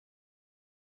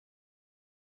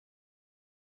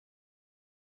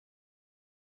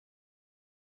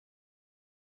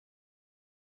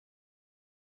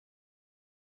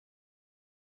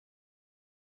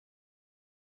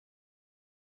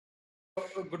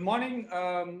Good morning.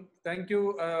 Thank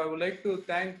you. I would like to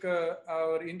thank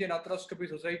our Indian Arthroscopy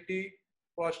Society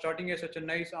for starting such a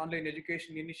nice online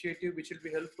education initiative, which will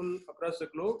be helpful across the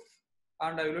globe.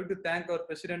 And I would like to thank our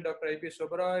President, Dr. I.P.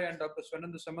 Sobarai, and Dr.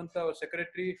 Swananda Samantha, our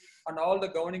Secretary, and all the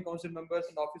governing council members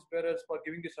and office bearers for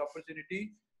giving this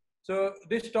opportunity. So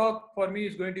this talk for me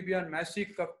is going to be on massive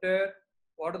cuff tear.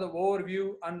 What are the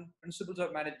overview and principles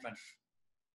of management?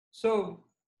 So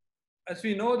as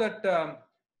we know that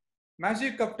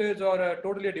massive cuff tears are a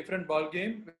totally different ball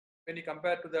game when you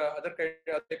compare to the other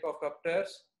type of cuff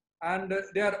tears, and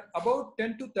they are about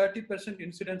 10 to 30%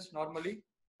 incidence normally.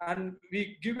 And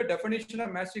we give a definition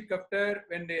of massive cuff tear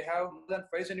when they have more than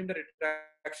 5 centimeter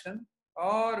retraction,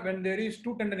 or when there is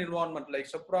two tendon involvement like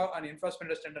supra and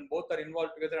infraspinatus tendon, both are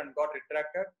involved together and got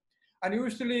retracted. And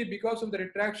usually because of the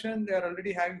retraction, they are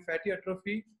already having fatty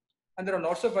atrophy, and there are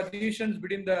lots of adhesions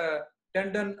between the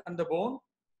tendon and the bone.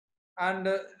 And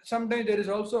sometimes there is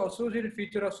also associated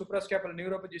feature of suprascapular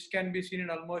neuropathy, which can be seen in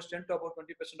almost 10 to about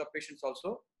 20% of patients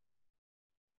also.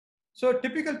 So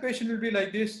typical patient will be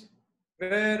like this,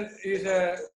 where is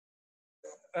a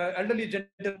elderly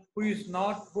gentleman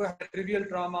who has trivial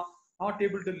trauma, not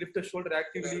able to lift the shoulder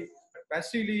actively, but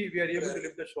passively we are able to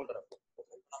lift the shoulder up.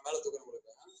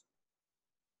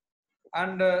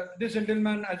 And this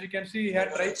gentleman, as you can see, he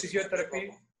had tried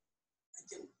physiotherapy,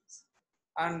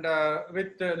 and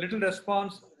with little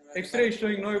response. X-ray is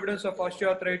showing no evidence of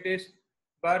osteoarthritis,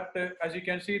 but as you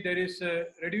can see, there is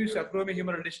reduced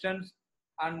acromial distance,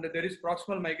 and there is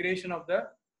proximal migration of the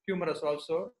humerus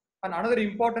also. And another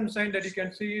important sign that you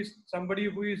can see is somebody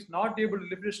who is not able to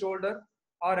lift the shoulder,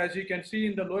 or as you can see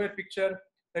in the lower picture,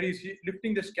 that is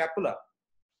lifting the scapula.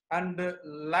 And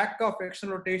lack of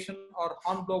external rotation or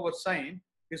horn blower sign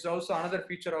is also another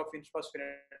feature of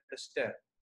infraspinatus tear.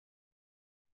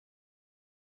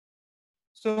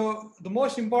 So the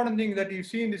most important thing that you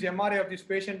see in this MRI of this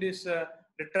patient is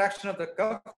retraction of the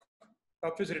cuff.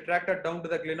 Cuff is retracted down to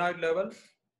the glenoid level,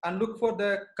 and look for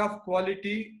the cuff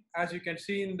quality. As you can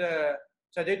see in the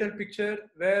sagittal picture,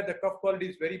 where the cuff quality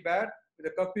is very bad,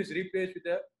 the cuff is replaced with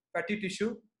a fatty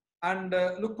tissue. And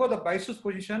look for the biceps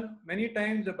position. Many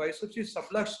times the biceps is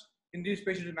subluxed in these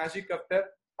patients with massive cuff tear,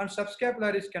 and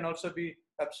subscapularis can also be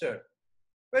observed.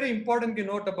 Very important to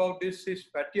note about this is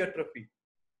fatty atrophy.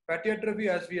 Fatty atrophy,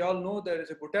 as we all know, there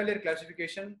is a Boutelier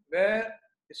classification where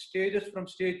it stages from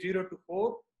stage 0 to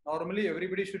 4. Normally,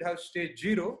 everybody should have stage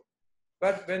 0.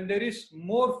 But when there is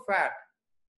more fat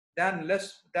than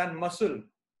muscle,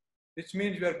 which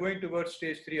means we are going towards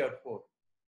stage 3 or 4.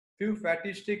 Few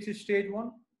fatty sticks is stage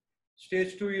 1.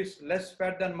 Stage 2 is less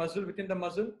fat than muscle within the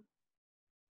muscle.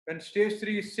 When stage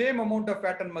 3 is same amount of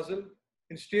fat and muscle,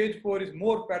 in stage 4 is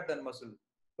more fat than muscle.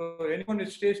 So anyone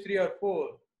with stage 3 or 4,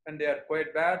 and they are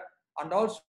quite bad. And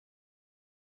also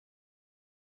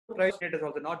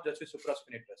also not just with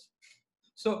supraspinatus.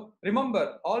 So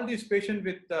remember, all these patients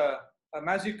with a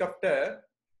massive cuff tear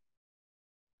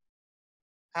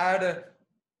had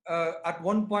at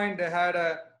one point they had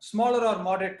a smaller or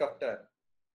moderate cuff tear.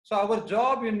 So our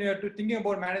job in to thinking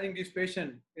about managing these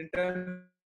patients in terms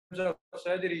of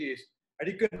surgery is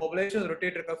adequate mobilization of the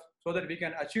rotator cuff so that we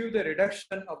can achieve the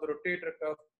reduction of the rotator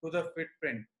cuff to the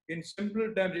footprint. In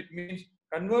simple terms, it means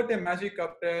convert a massive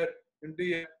cuff tear into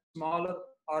a smaller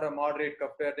or a moderate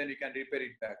cuff tear, then you can repair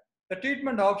it back. The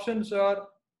treatment options are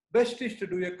best is to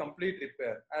do a complete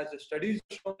repair. As the studies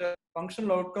show, the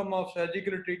functional outcome of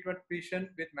surgical treatment patient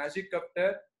with massive cuff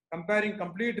tear, comparing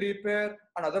complete repair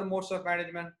and other modes of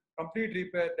management, complete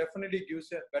repair definitely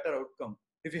gives a better outcome.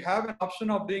 If you have an option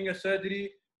of doing a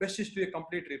surgery, best is to do a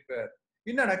complete repair.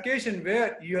 In an occasion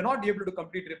where you are not able to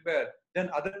complete repair, then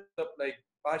other stuff like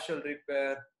partial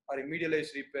repair or a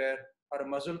medialized repair or a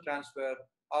muscle transfer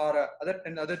or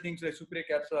other things like superior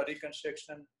capsular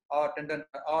reconstruction or tendon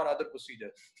or other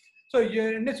procedures. So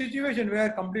you're in a situation where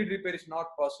complete repair is not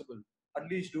possible, at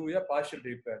least do a partial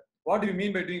repair. What do you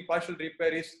mean by doing partial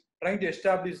repair is trying to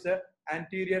establish the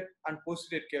anterior and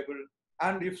posterior cable.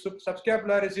 And if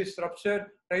subscapularis is ruptured,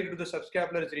 try to do the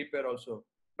subscapularis repair also.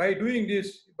 By doing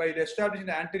this, by establishing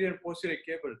the anterior and posterior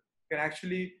cable, you can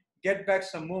actually get back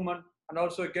some movement and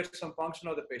also get some function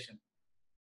of the patient.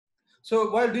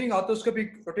 So while doing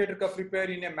arthroscopic rotator cuff repair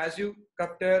in a massive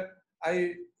cuff tear,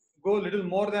 I go a little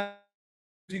more than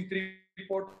using 3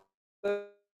 portals.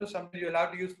 Sometimes you'll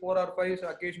have to use 4 or 5. So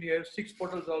occasionally you have 6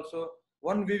 portals also.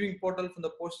 1 weaving portal from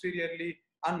the posteriorly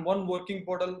and 1 working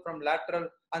portal from lateral,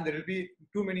 and there will be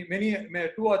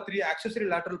 2 or 3 accessory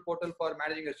lateral portal for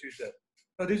managing a seizure.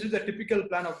 So this is the typical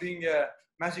plan of doing a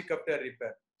massive cuff tear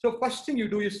repair. So first thing you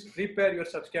do is repair your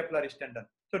subscapularis tendon.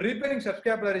 So repairing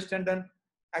subscapularis tendon,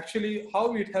 actually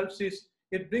how it helps is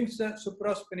it brings the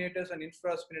supraspinatus and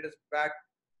infraspinatus back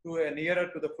to a nearer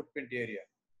to the footprint area.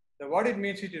 So what it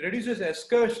means is it reduces the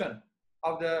excursion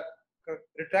of the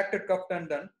retracted cuff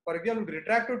tendon. For example,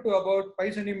 retracted to about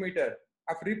 5 centimeter.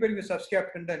 After repairing the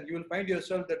subscap tendon, you will find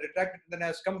yourself that retracted tendon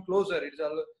has come closer. It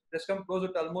has come closer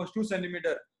to almost 2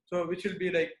 centimeter. So which will be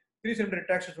like 3 centimeter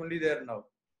retractions only there now.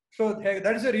 So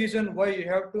that is the reason why you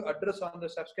have to address on the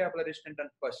subscapularis tendon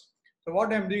first. So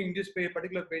what I am doing in this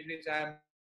particular patient is I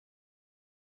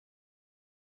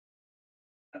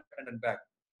am tendon back.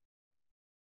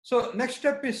 So next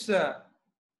step is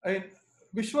I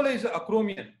visualize the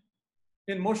acromion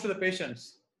in most of the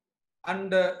patients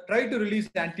and try to release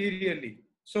anteriorly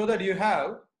so that you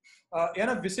have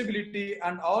enough visibility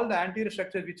and all the anterior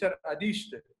structures which are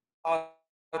adhesed are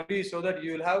released so that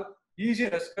you will have easier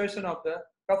excursion of the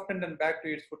cuff tendon back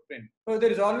to its footprint. So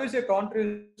there is always a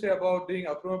controversy about doing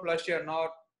acromoplasty or not,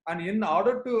 and in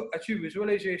order to achieve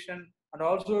visualization and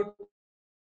also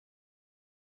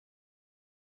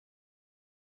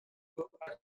to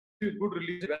achieve good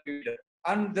release,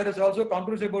 and there is also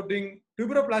controversy about doing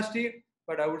tuberoplasty,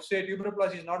 but I would say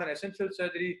tuberoplasty is not an essential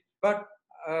surgery, but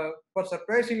for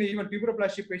surprisingly, even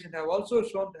tuberoplasty patients have also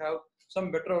shown to have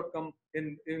some better outcome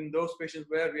in those patients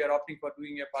where we are opting for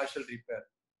doing a partial repair.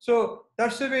 So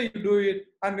that's the way you do it.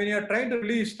 And when you are trying to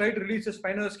release, try to release the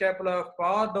spinal scapula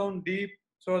far down deep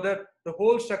so that the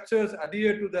whole structures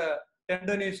adhere to the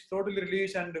tendon is totally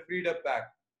released and freed up back.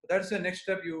 That's the next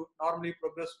step you normally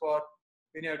progress for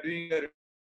when you are doing the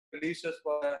releases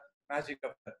for the magic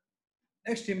cuff.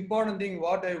 Next important thing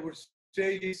what I would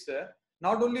say is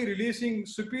not only releasing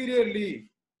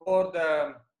superiorly for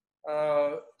the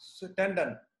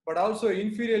tendon, but also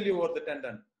inferiorly over the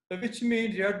tendon. So which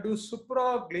means you have to do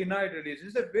supraglenoid release.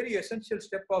 This is a very essential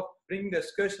step of bringing the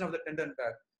excursion of the tendon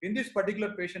back. In this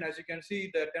particular patient, as you can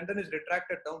see, the tendon is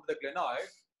retracted down to the glenoid.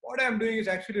 What I am doing is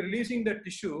actually releasing the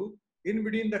tissue in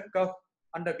between the cuff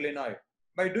and the glenoid.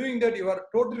 By doing that, you are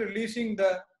totally releasing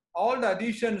all the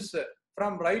adhesions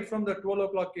from the 12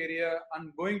 o'clock area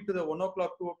and going to the 1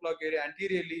 o'clock, 2 o'clock area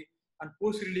anteriorly and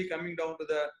posteriorly coming down to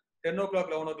the 10 o'clock,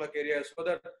 11 o'clock area, so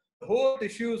that the whole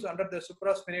tissues under the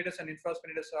supraspinatus and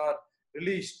infraspinatus are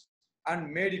released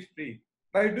and made it free.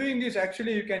 By doing this,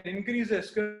 actually, you can increase the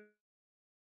excursion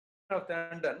of the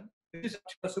tendon. This is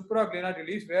a supraglenoid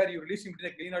release where you release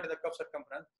between the glenoid and the cuff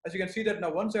circumference. As you can see that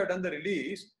now once you have done the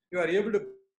release, you are able to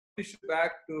tissue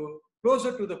back to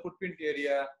closer to the footprint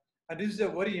area. And this is a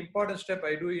very important step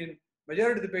I do in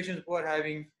majority of the patients who are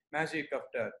having massive cuff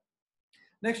tear.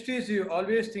 Next is you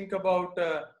always think about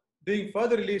doing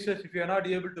further releases if you are not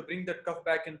able to bring that cuff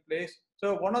back in place.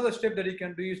 So one of the steps that you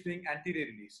can do is doing anterior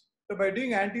release. So by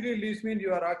doing anterior release means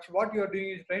you are actually, what you are doing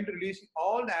is trying to release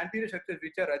all the anterior structures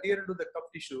which are adherent to the cuff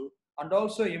tissue and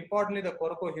also importantly the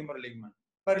coracohumeral ligament.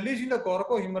 By releasing the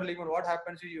coracohumeral ligament, what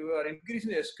happens is you are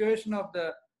increasing the excursion of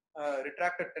the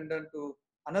retracted tendon to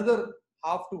another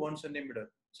half to 1 centimeter.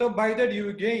 So by that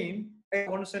you gain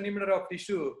 1 centimeter of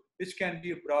tissue which can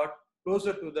be brought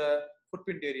closer to the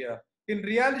footprint area. In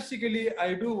realistically,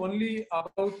 I do only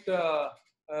about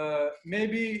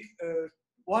maybe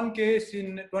 1 case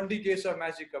in 20 cases of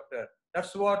magic cuff tear.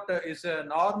 That's what is a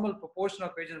normal proportion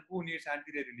of patients who needs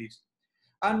anterior release.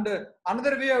 And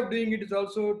another way of doing it is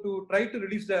also to try to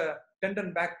release the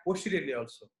tendon back posteriorly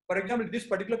also. For example, this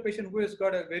particular patient who has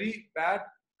got a very bad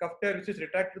cuff tear which is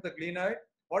retracted to the glenoid,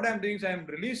 what I am doing is I am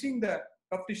releasing the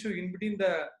cuff tissue in between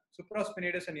the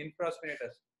supraspinatus and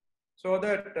infraspinatus so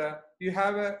that you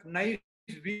have a nice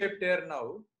V-shaped tear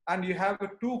now and you have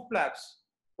 2 flaps,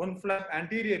 one flap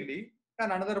anteriorly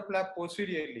and another flap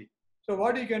posteriorly. So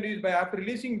what you can do is by after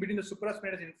releasing between the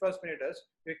supraspinatus and infraspinatus,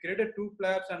 we created 2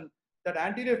 flaps and that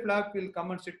anterior flap will come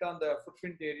and sit on the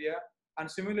footprint area. And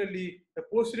similarly, the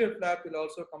posterior flap will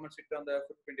also come and sit on the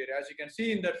footprint area. As you can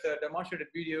see in that demonstrated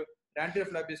video, the anterior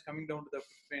flap is coming down to the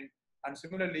footprint. And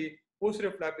similarly,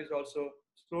 posterior flap is also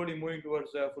slowly moving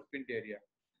towards the footprint area.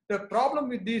 The problem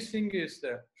with these things is,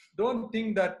 don't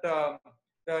think that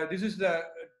this is the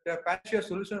panacea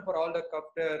solution for all the cuff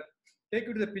tear. Take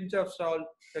it with a pinch of salt,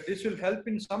 that this will help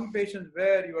in some patients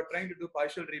where you are trying to do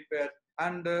partial repair.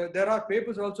 And there are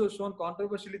papers also shown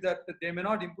controversially that they may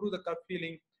not improve the cuff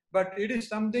healing, but it is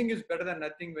something is better than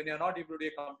nothing when you are not able to do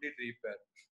a complete repair.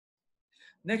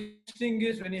 Next thing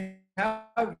is when you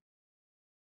have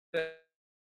not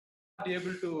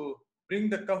able to bring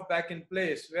the cuff back in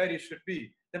place where it should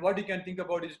be, then what you can think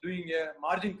about is doing a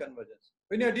margin convergence.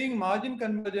 When you are doing margin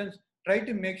convergence, try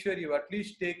to make sure you at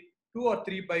least take 2 or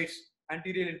 3 bites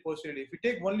anteriorly and posteriorly. If you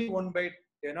take only 1 bite,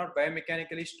 they are not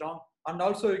biomechanically strong. And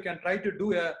also you can try to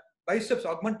do a biceps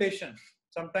augmentation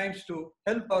sometimes to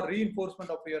help or reinforcement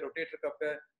of your rotator cuff.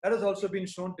 That has also been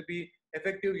shown to be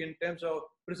effective in terms of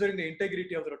preserving the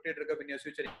integrity of the rotator cuff in your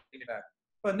future impact.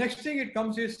 But next thing it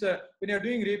comes is when you're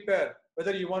doing repair,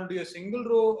 whether you want to do a single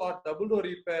row or double row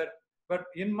repair. But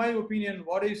in my opinion,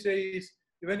 what I say is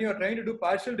when you are trying to do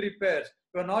partial repairs,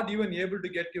 you are not even able to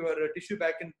get your tissue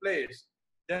back in place.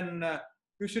 Then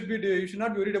you should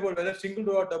not be worried about whether single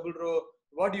row or double row.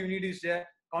 What you need is a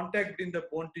contact in the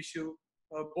bone tissue,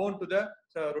 bone to the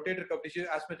rotator cuff tissue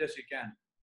as much as you can.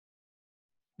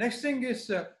 Next thing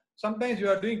is sometimes you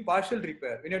are doing partial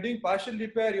repair. When you're doing partial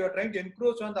repair, you are trying to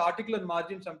encroach on the articular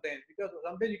margin sometimes, because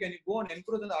sometimes you can go and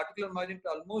encroach on the articular margin to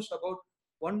almost about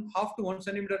 1/2 to 1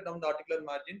 centimeter down the articular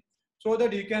margin, so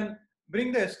that you can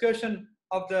bring the excursion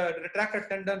of the retractor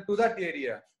tendon to that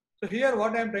area. So here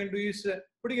what I'm trying to do is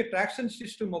putting a traction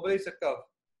stitch to mobilize the cuff,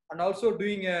 and also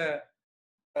doing a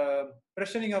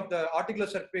pressuring of the articular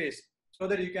surface so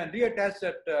that you can reattach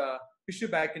that tissue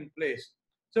back in place.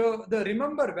 So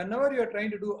remember, whenever you are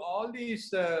trying to do all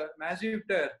these massive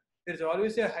tear, there is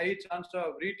always a high chance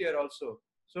of re-tear also.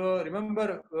 So remember,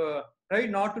 try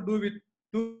not to do with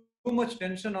too much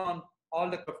tension on all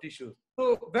the cuff tissues.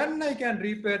 So when I can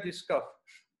repair this cuff,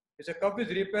 if a cuff is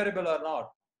repairable or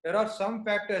not, there are some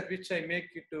factors which I make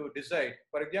it to decide.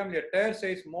 For example, a tear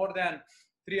size more than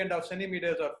 3.5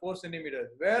 centimeters or 4 centimeters.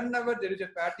 Whenever there is a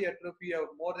fatty atrophy of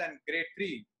more than grade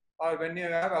 3, or when you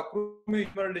have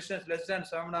acromial distance less than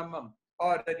 7 mm,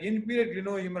 or the inferior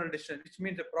glenohumeral distance, which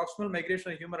means the proximal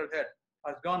migration of humeral head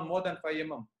has gone more than 5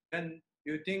 mm, then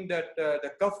you think that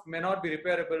the cuff may not be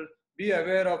repairable. Be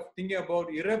aware of thinking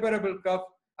about irreparable cuff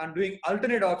and doing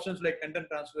alternate options like tendon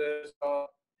transfers or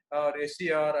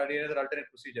SCR or any other alternate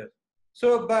procedures.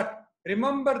 So, but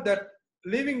remember that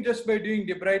leaving just by doing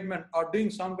debridement or doing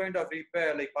some kind of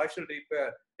repair like partial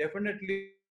repair,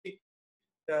 definitely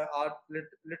the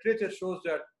literature shows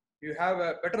that you have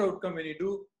a better outcome when you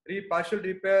do partial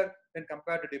repair than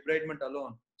compared to debridement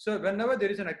alone. So whenever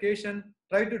there is an occasion,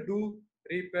 try to do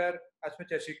repair as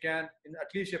much as you can in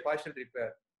at least a partial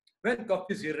repair. When cuff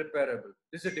is irreparable,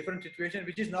 this is a different situation,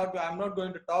 which is not, I'm not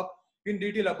going to talk in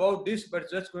detail about this, but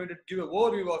just going to give an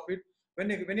overview of it. When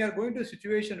you are going to a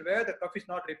situation where the cuff is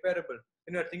not repairable,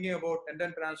 when you are thinking about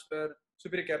tendon transfer,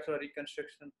 superior capsular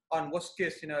reconstruction, on worst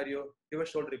case scenario, your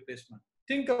shoulder replacement.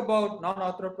 Think about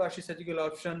non-arthroplasty surgical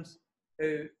options.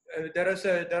 There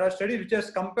are studies which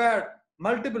has compared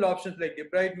multiple options like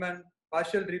debridement,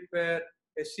 partial repair,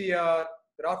 SCR,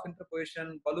 graft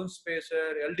interposition, balloon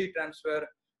spacer, LD transfer,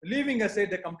 leaving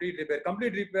aside the complete repair.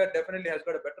 Complete repair definitely has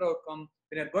got a better outcome.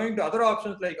 When you're going to other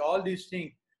options like all these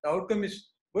things, the outcome is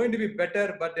going to be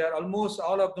better, but they are almost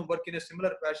all of them work in a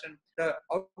similar fashion. The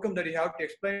outcome that you have to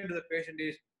explain to the patient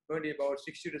is going to be about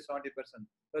 60 to 70%.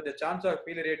 So the chance of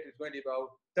failure rate is going to be about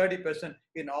 30%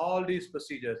 in all these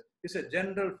procedures. It's a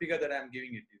general figure that I'm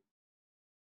giving it to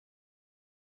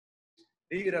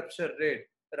you. Re-rupture rate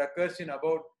that occurs in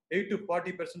about 8 to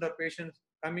 40% of patients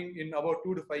coming in about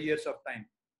 2 to 5 years of time.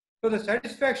 So the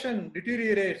satisfaction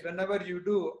deteriorates whenever you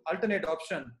do alternate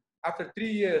option. After 3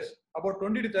 years, about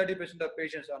 20 to 30% of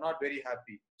patients are not very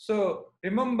happy. So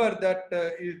remember that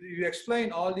you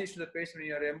explain all these to the patient when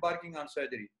you are embarking on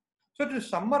surgery. So to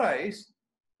summarize,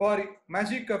 for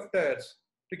massive cuff tears,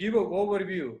 to give an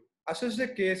overview, assess the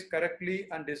case correctly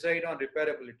and decide on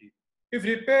repairability. If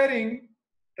repairing,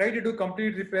 try to do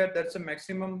complete repair. That's the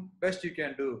maximum best you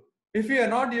can do. If you are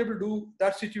not able to do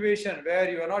that situation where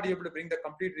you are not able to bring the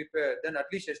complete repair, then at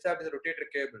least establish the rotator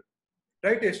cable.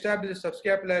 Try to establish the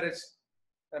subscapularis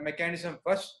mechanism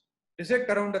first. Dissect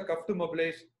around the cuff to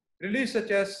mobilize. Release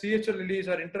such as CHL release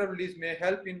or interval release may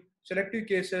help in selective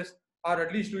cases, or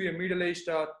at least do a medialized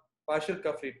or partial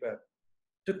cuff repair.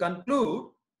 To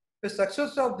conclude, the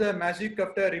success of the massive cuff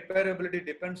tear repairability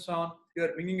depends on you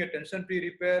are bringing a tension-free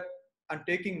repair and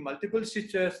taking multiple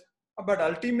stitches. But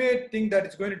ultimate thing that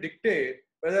is going to dictate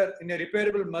whether in a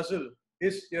repairable muscle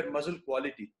is your muscle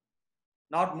quality,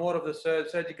 not more of the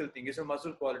surgical thing, is a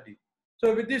muscle quality.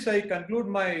 So with this, I conclude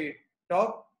my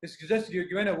talk. It's just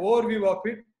given an overview of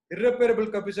it. Irreparable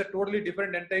cuff is a totally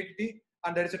different entity,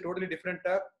 and there is a totally different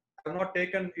tab. I have not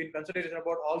taken in consideration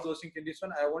about all those things in this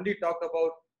one. I have only talked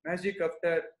about massive cuff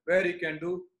tear where you can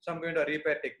do some kind of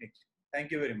repair techniques.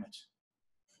 Thank you very much.